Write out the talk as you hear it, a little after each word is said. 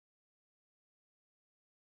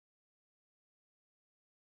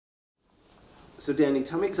So Danny,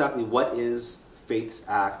 tell me exactly what is Faiths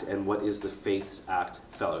Act and what is the Faiths Act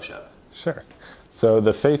Fellowship? Sure. So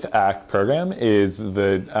the Faith Act program is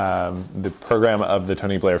the program of the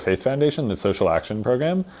Tony Blair Faith Foundation, the social action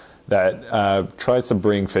program that tries to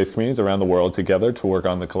bring faith communities around the world together to work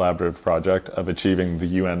on the collaborative project of achieving the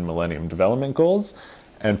UN Millennium Development Goals,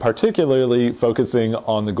 and particularly focusing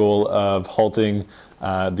on the goal of halting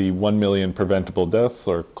the 1 million preventable deaths,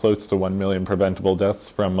 or close to 1 million preventable deaths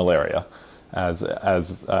from malaria, as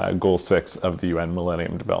goal 6 of the UN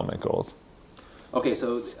Millennium Development Goals. Okay,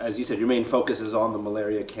 so as you said, your main focus is on the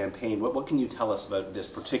malaria campaign. What can you tell us about this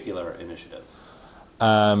particular initiative?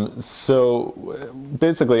 So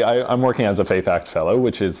basically, I'm working as a Faith Act Fellow,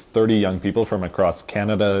 which is 30 young people from across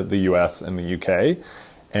Canada, the US, and the UK.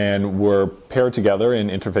 And we're paired together in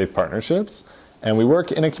interfaith partnerships. And we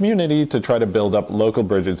work in a community to try to build up local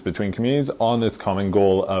bridges between communities on this common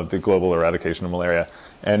goal of the global eradication of malaria.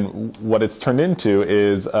 And what it's turned into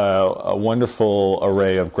is a wonderful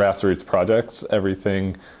array of grassroots projects,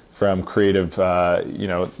 everything from creative,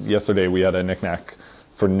 yesterday we had a knick-knack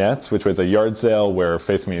for Nets, which was a yard sale where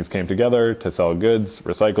faith communities came together to sell goods,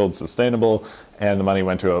 recycled, sustainable, and the money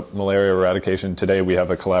went to a malaria eradication. Today we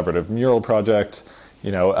have a collaborative mural project.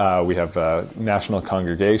 We have a National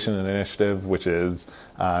Congregation Initiative, which is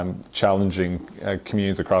challenging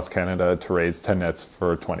communities across Canada to raise 10 nets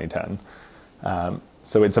for 2010.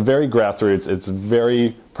 So it's a very grassroots, it's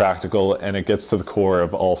very practical, and it gets to the core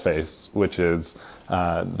of all faiths, which is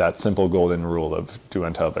that simple golden rule of do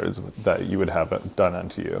unto others that you would have done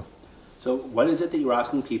unto you. So what is it that you're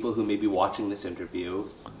asking people who may be watching this interview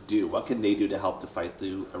do? What can they do to help to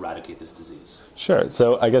eradicate this disease? Sure.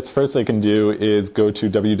 So I guess first they can do is go to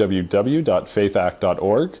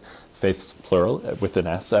www.faithact.org, faith's plural with an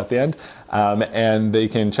S at the end, and they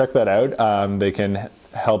can check that out. They can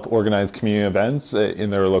help organize community events in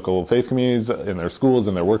their local faith communities, in their schools,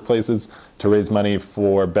 in their workplaces to raise money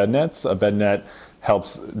for bed nets. A bed net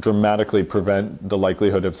helps dramatically prevent the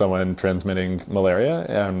likelihood of someone transmitting malaria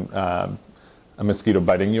and a mosquito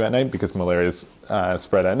biting you at night, because malaria is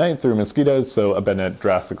spread at night through mosquitoes, so a bed net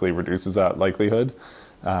drastically reduces that likelihood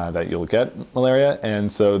that you'll get malaria,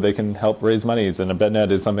 and so they can help raise monies, and a bed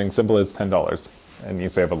net is something simple as $10, and you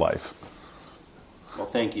save a life. Well,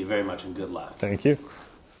 thank you very much and good luck. Thank you.